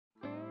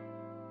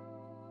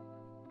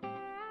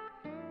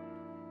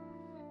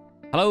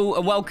Hello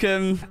and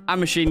welcome. I'm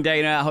Machine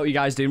Dana. I hope you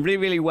guys are doing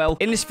really well.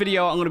 In this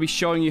video, I'm going to be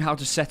showing you how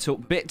to set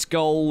up bit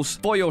goals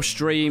for your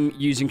stream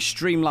using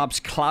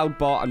Streamlabs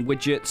CloudBot and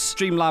widgets.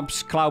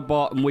 Streamlabs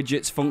CloudBot and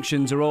widgets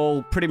functions are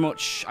all pretty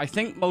much, I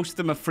think most of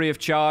them are free of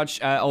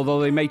charge, although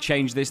they may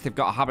change this. They've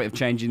got a habit of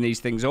changing these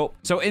things up.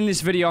 So in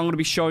this video, I'm going to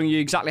be showing you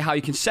exactly how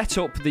you can set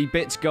up the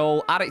bit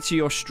goal, add it to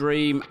your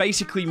stream,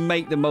 basically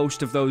make the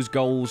most of those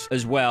goals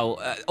as well.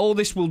 All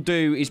this will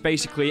do is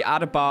basically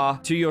add a bar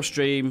to your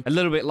stream, a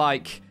little bit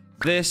like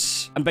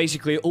this, and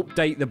basically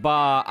update the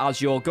bar as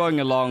you're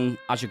going along,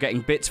 as you're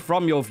getting bits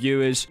from your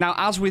viewers. Now,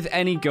 as with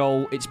any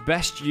goal, it's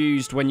best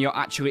used when you're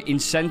actually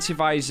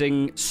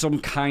incentivizing some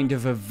kind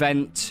of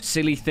event,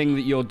 silly thing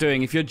that you're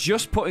doing. If you're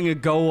just putting a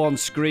goal on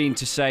screen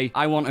to say,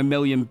 I want 1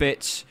 million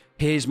bits,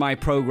 here's my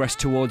progress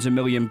towards 1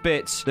 million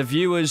bits, the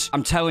viewers,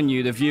 I'm telling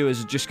you, the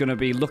viewers are just going to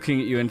be looking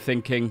at you and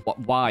thinking,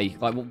 why?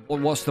 Like,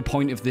 what's the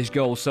point of this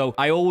goal? So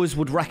I always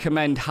would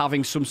recommend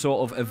having some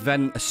sort of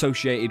event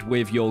associated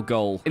with your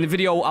goal. In the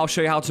video, I'll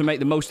show you how to make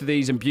the most of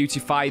these and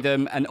beautify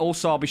them. And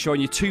also, I'll be showing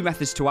you 2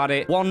 methods to add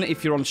it. One,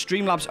 if you're on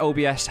Streamlabs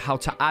OBS, how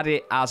to add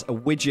it as a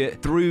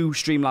widget through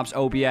Streamlabs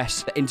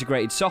OBS, the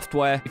integrated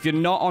software. If you're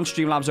not on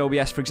Streamlabs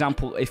OBS, for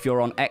example, if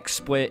you're on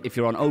Xsplit, if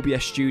you're on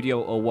OBS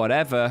Studio or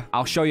whatever,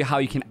 I'll show you how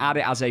you can add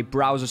it as a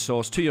browser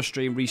source to your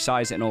stream,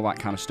 resize it, and all that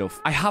kind of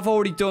stuff. I have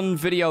already done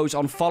videos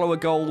on follower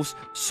goals,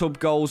 sub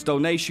goals,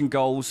 donation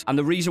goals, and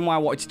the reason why I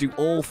wanted to do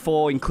all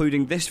 4,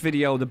 including this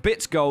video, the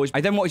bits goal, is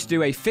I then wanted to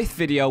do a 5th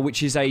video,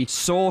 which is a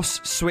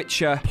source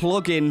switcher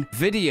plugin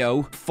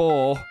video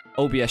for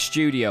OBS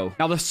Studio.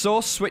 Now, the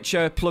source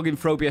switcher plugin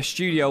for OBS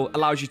Studio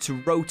allows you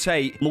to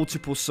rotate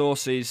multiple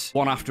sources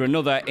one after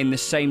another in the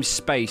same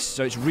space.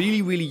 So it's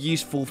really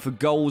useful for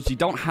goals. You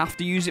don't have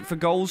to use it for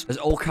goals. There's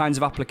all kinds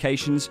of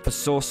applications for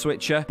source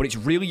switcher, but it's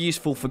really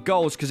useful for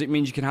goals because it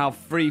means you can have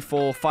 3,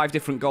 4, 5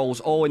 different goals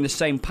all in the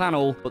same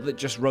panel, but that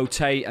just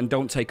rotate and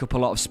don't take up a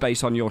lot of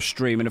space on your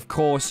stream. And of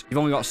course, you've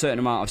only got a certain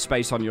amount of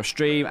space on your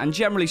stream, and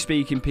generally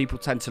speaking, people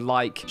tend to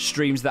like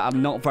streams that are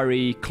not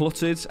very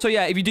cluttered. So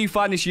yeah, if you do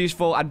find this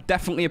useful, I'd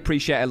definitely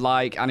appreciate a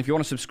like, and if you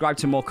want to subscribe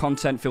to more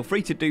content, feel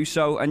free to do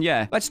so. And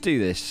yeah, let's do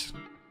this.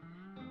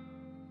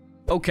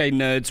 Okay,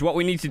 nerds, what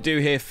we need to do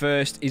here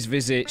first is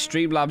visit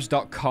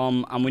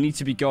streamlabs.com, and we need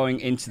to be going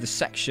into the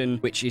section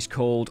which is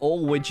called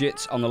All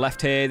Widgets on the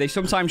left here. They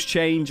sometimes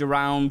change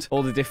around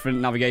all the different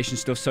navigation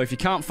stuff, so if you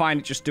can't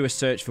find it, just do a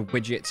search for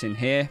widgets in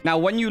here. Now,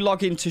 when you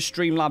log into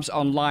Streamlabs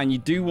Online, you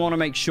do want to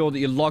make sure that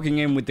you're logging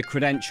in with the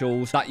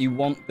credentials that you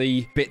want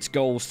the bits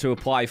goals to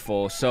apply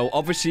for. So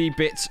obviously,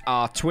 bits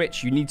are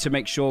Twitch. You need to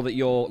make sure that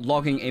you're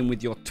logging in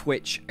with your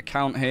Twitch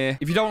account here.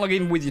 If you don't log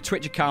in with your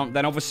Twitch account,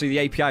 then obviously the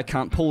API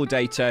can't pull the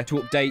data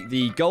to update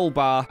the goal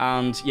bar,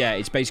 and yeah,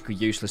 it's basically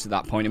useless at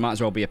that point. It might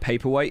as well be a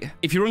paperweight.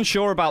 If you're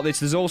unsure about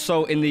this, there's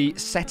also in the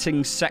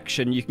settings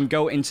section, you can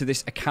go into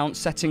this account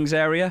settings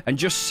area and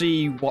just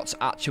see what's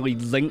actually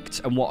linked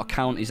and what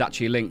account is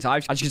actually linked.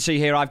 As you can see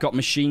here, I've got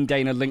Machine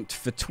Dana linked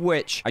for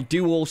Twitch. I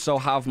do also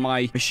have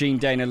my Machine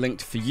Dana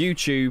linked for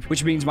YouTube,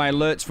 which means my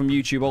alerts from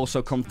YouTube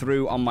also come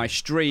through on my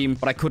stream,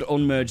 but I could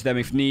unmerge them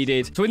if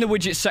needed. So in the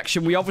widgets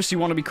section, we obviously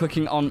want to be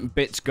clicking on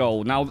bits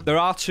goal. Now, there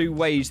are 2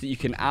 ways that you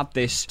can add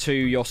this to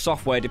your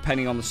software,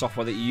 depending on the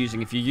software that you're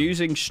using. If you're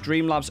using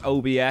Streamlabs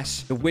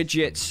OBS, the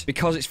widgets,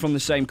 because it's from the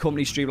same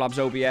company, Streamlabs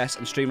OBS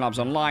and Streamlabs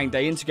Online,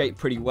 they integrate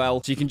pretty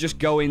well. So you can just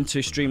go into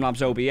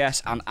Streamlabs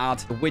OBS and add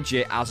the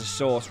widget as a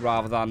source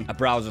rather than a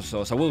browser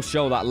source. I will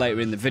show that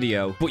later in the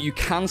video, but you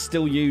can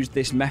still use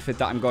this method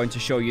that I'm going to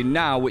show you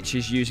now, which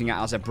is using it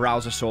as a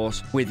browser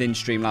source within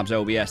Streamlabs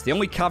OBS. The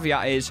only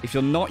caveat is, if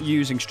you're not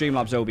using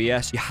Streamlabs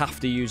OBS, you have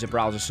to use a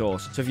browser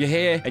source. So if you're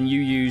here and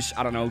you use,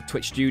 I don't know,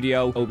 Twitch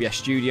Studio, OBS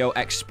Studio,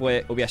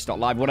 Xsplit,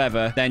 OBS.live,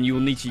 whatever, then you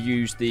will need to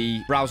use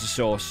the browser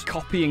source.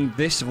 Copying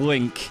this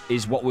link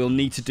is what we'll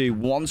need to do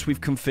once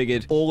we've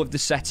configured all of the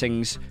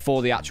settings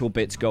for the actual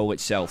bits goal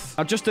itself.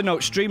 Now, just a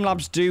note,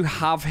 Streamlabs do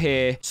have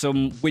here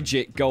some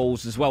widget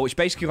goals as well, which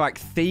basically like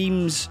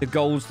themes the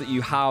goals that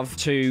you have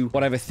to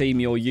whatever theme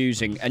you're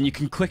using. And you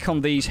can click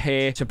on these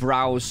here to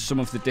browse some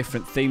of the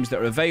different themes that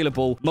are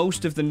available.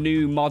 Most of the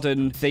new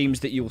modern themes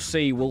that you'll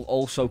see will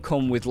also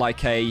come with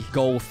like a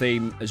goal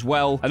theme as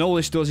well. And all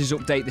this does is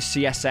update the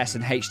CSS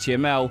and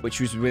HTML,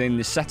 which was within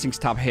the settings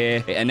tab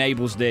here. It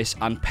enables this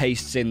and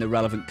pastes in the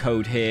relevant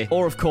code here.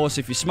 Or of course,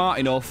 if you're smart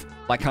enough,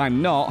 like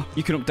I'm not,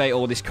 you can update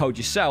all this code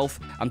yourself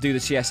and do the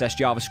CSS,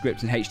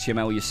 JavaScript, and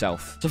HTML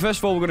yourself. So first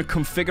of all, we're going to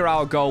configure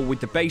our goal with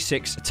the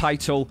basics, the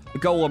title, the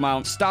goal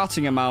amount,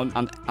 starting amount,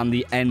 and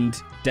the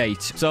end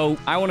date. So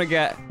I want to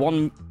get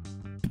 1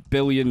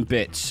 billion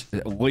bits,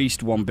 at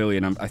least 1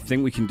 billion. I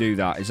think we can do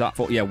that. Is that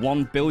for, yeah,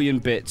 1 billion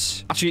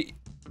bits. Actually,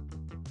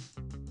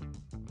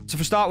 So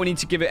for start, we need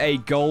to give it a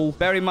goal.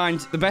 Bear in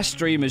mind, the best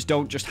streamers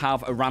don't just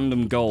have a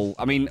random goal.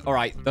 I mean, all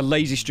right, the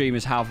lazy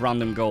streamers have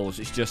random goals.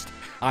 It's just,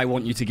 I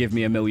want you to give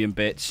me 1,000,000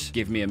 bits.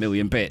 Give me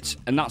 1,000,000 bits.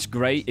 And that's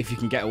great if you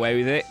can get away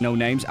with it. No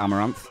names,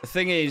 Amaranth. The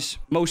thing is,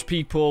 most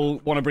people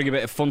want to bring a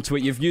bit of fun to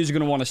it. Your viewers are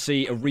going to want to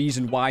see a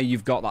reason why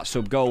you've got that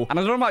sub goal. And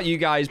I don't know about you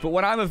guys, but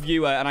when I'm a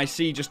viewer and I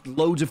see just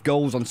loads of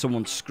goals on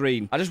someone's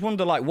screen, I just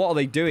wonder, like, what are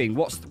they doing?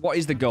 What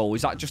is the goal?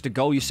 Is that just a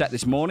goal you set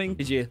this morning?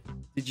 Did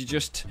you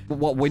just...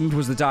 What wind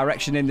was the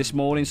direction in this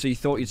morning, so you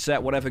thought you'd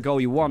set whatever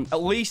goal you want?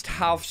 At least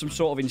have some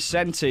sort of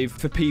incentive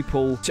for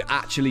people to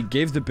actually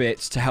give the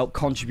bits to help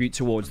contribute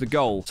towards the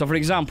goal. So, for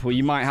example,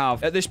 you might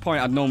have... At this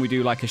point, I'd normally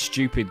do, like, a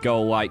stupid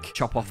goal, like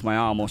chop off my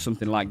arm or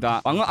something like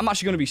that. I'm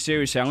actually going to be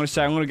serious here. I'm going to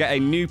say I'm going to get a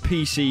new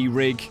PC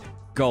rig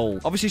goal.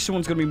 Obviously,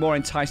 someone's going to be more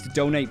enticed to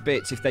donate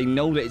bits if they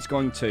know that it's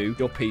going to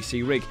your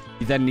PC rig.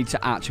 You then need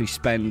to actually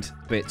spend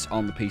bits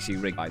on the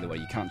PC rig, by the way.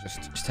 You can't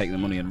just take the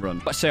money and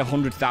run. Let's say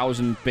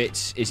 100,000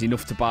 bits is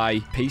enough to buy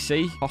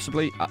PC,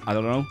 possibly. I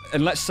don't know.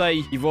 And let's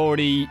say you've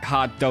already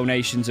had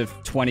donations of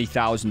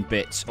 20,000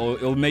 bits,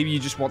 or maybe you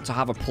just want to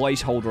have a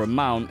placeholder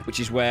amount, which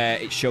is where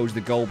it shows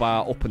the goal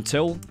bar up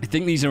until. I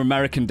think these are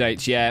American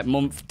dates, yeah,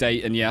 month,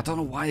 date, and yeah, I don't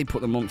know why they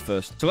put the month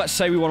first. So let's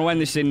say we want to end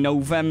this in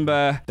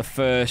November the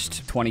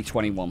 1st,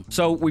 2021.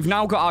 So we've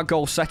now got our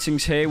goal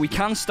settings here. We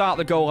can start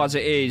the goal as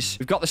it is.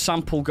 We've got the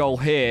sample goal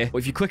here, but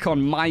if you click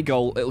on my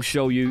goal, it'll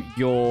show you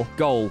your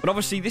goal. But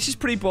obviously, this is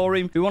pretty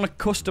boring. We want to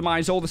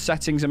customize all the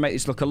settings and make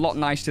this look a lot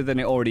nicer than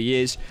it already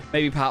is.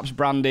 Maybe perhaps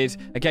branded.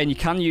 Again, you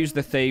can use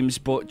the themes,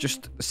 but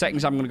just the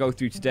settings I'm going to go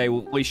through today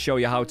will at least show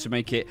you how to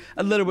make it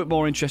a little bit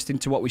more interesting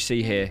to what we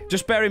see here.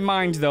 Just bear in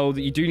mind, though,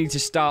 that you do need to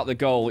start the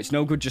goal. It's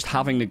no good just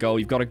having the goal.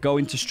 You've got to go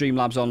into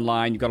Streamlabs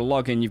Online. You've got to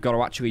log in. You've got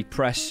to actually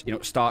press,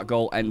 start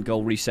goal, end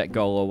goal, reset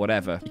goal, or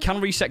whatever. You can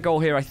reset goal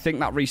here. I think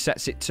that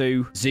resets it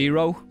to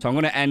 0. So I'm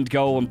going to end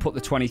goal and put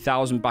the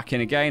 20,000 back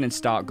in again and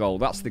start goal.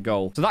 That's the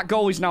goal. So that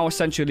goal is now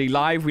essentially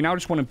live. We now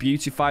just want to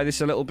beautify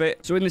this a little bit.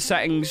 So in the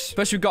settings,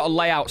 first we've got a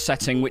layout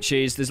setting, which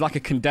is there's like a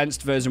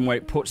condensed version where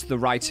it puts the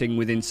writing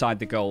within inside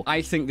the goal.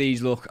 I think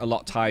these look a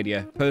lot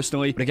tidier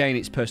personally, but again,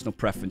 it's personal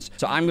preference.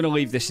 So I'm going to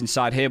leave this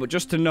inside here, but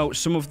just to note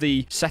some of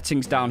the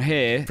settings down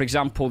here, for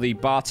example, the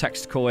bar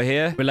text color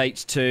here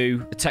relates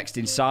to the text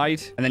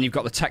inside, and then you've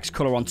got the text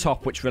color on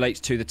top, which relates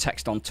to the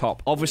text on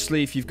top.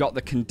 Obviously, if you've got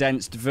the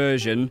condensed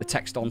version, the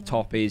text on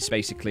top is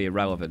basically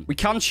irrelevant. We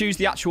can choose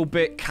the actual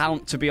bit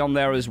count to be on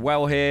there as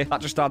well here.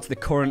 That just adds the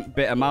current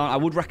bit amount. I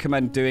would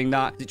recommend doing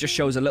that. It just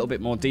shows a little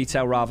bit more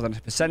detail rather than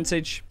a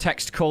percentage.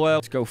 Text color,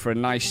 let's go for a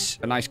nice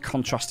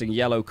contrasting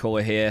yellow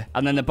color here.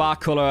 And then the bar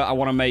color, I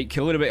want to make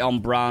a little bit on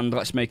brand.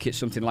 Let's make it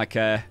something like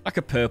a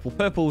purple.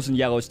 Purples and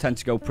yellows tend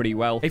to go pretty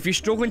well. If you're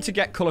struggling to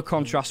get color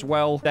contrast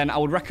well, then I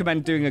would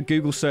recommend doing a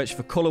Google search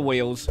for color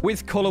wheels.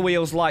 With color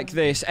wheels like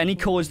this, any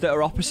colors that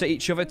are opposite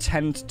each other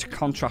tend to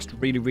contrast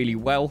really, really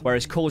well,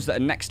 whereas colors that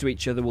are next to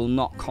each other will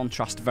not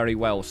contrast very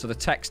well. So the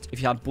text,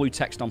 if you had blue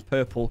text on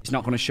purple, it's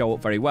not going to show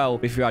up very well.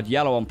 But if you had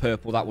yellow on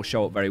purple, that will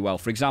show up very well.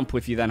 For example,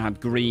 if you then had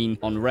green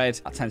on red,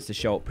 that tends to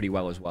show up pretty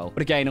well as well.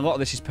 But again, a lot of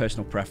this is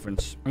personal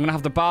preference. I'm going to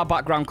have the bar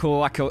background color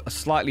like a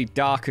slightly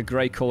darker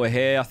gray color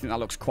here. I think that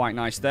looks quite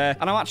nice there.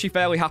 And I'm actually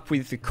fairly happy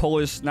with the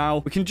colors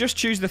now. We can just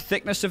choose the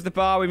thickness of the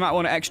bar. We might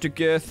want it extra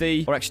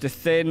girthy or extra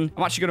thin.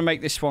 I'm actually going to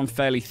make this one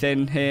fairly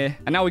thin here.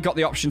 And now we've got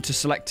the option to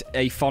select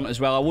a font as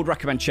well. I would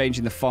recommend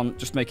changing the font,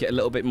 just make it a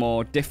little bit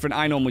more different.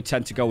 I normally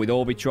tend to go with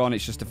Orbitron.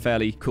 It's just a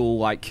fairly cool,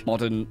 like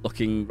modern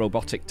looking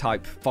robotic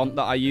type font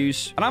that I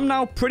use. And I'm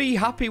now pretty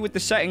happy with the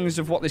settings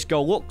of what this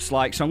goal looks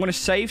like. So I'm going to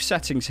save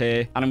settings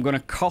here and I'm going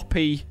to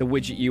copy the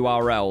widget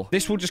URL.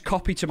 This will just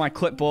copy to my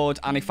clipboard.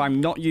 And if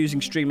I'm not using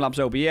Streamlabs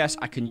OBS,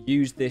 I can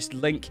use this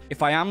link.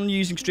 If I am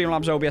using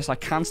Streamlabs OBS, I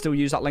can still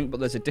use that link, but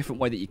there's a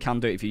different way that you can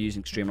do it if you're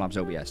using Streamlabs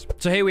OBS.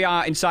 So here we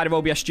are inside of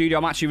OBS Studio.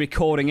 I'm actually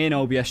recording in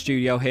OBS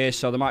Studio here,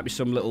 so there might be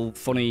some little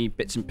funny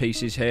bits and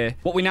pieces here.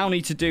 What we now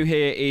need to do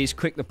here is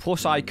click the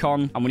plus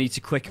icon, and we need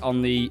to click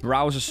on the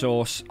browser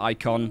source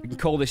icon. We can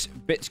call this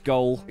bits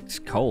goal. It's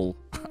coal.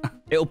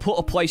 It'll put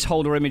a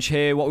placeholder image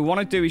here. What we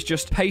want to do is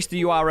just paste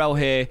the URL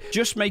here,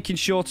 just making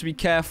sure to be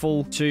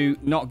careful to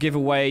not give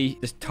away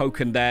this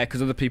token there,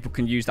 because other people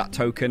can use that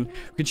token.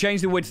 We can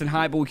change the width and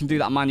height, but we can do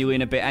that manually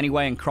in a bit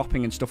anyway, and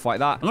cropping and stuff like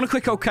that. I'm going to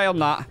click OK on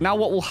that. Now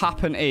what will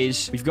happen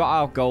is we've got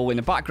our goal in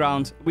the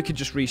background. We could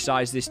just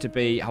resize this to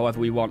be however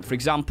we want. For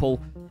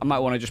example, I might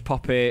want to just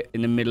pop it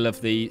in the middle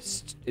of the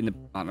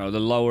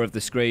lower of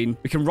the screen.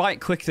 We can right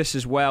click this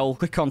as well,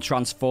 click on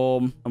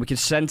transform, and we can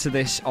center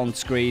this on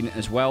screen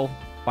as well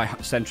by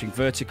centering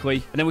vertically.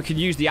 And then we can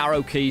use the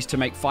arrow keys to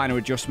make finer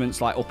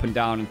adjustments like up and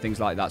down and things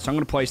like that. So I'm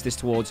going to place this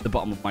towards the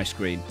bottom of my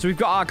screen. So we've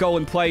got our goal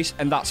in place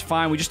and that's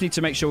fine. We just need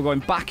to make sure we're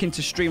going back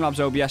into Streamlabs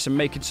OBS and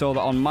making sure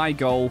that on my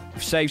goal,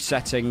 we've saved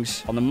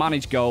settings. On the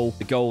manage goal,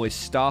 the goal is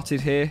started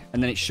here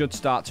and then it should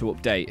start to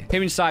update.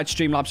 Here inside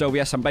Streamlabs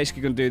OBS, I'm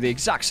basically going to do the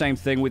exact same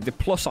thing with the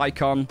plus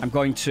icon. I'm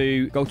going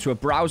to go to a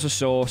browser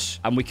source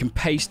and we can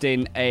paste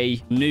in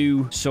a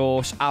new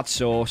source, add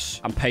source,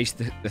 and paste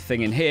the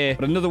thing in here.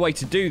 But another way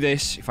to do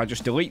this, if I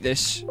just delete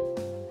this,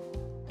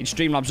 in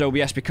Streamlabs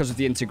OBS because of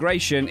the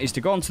integration is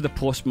to go onto the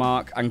plus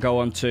mark and go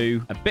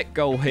onto a bit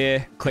goal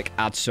here, click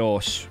add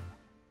source.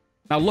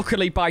 Now,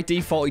 luckily, by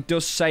default, it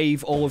does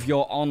save all of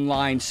your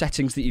online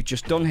settings that you've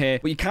just done here,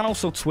 but you can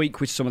also tweak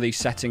with some of these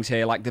settings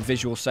here, like the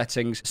visual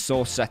settings,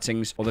 source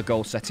settings, or the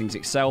goal settings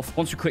itself.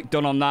 Once we click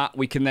done on that,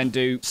 we can then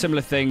do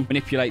similar thing,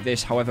 manipulate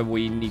this however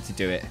we need to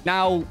do it.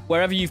 Now,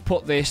 wherever you've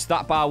put this,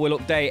 that bar will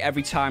update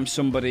every time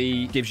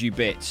somebody gives you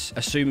bits,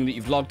 assuming that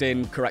you've logged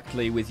in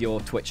correctly with your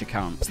Twitch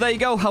account. So there you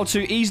go, how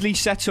to easily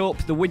set up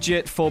the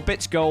widget for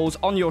bits goals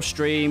on your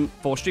stream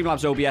for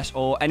Streamlabs OBS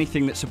or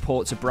anything that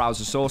supports a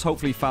browser source.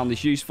 Hopefully you found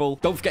this useful.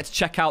 Don't forget to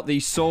check out the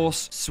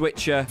source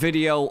switcher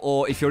video,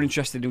 or if you're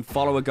interested in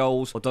follower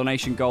goals or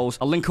donation goals,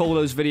 I'll link all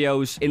those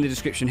videos in the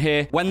description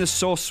here. When the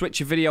source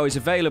switcher video is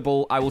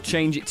available, I will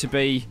change it to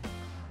be...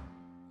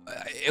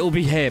 it'll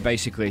be here,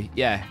 basically.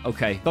 Yeah,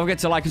 okay. Don't forget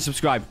to like and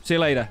subscribe. See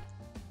you later.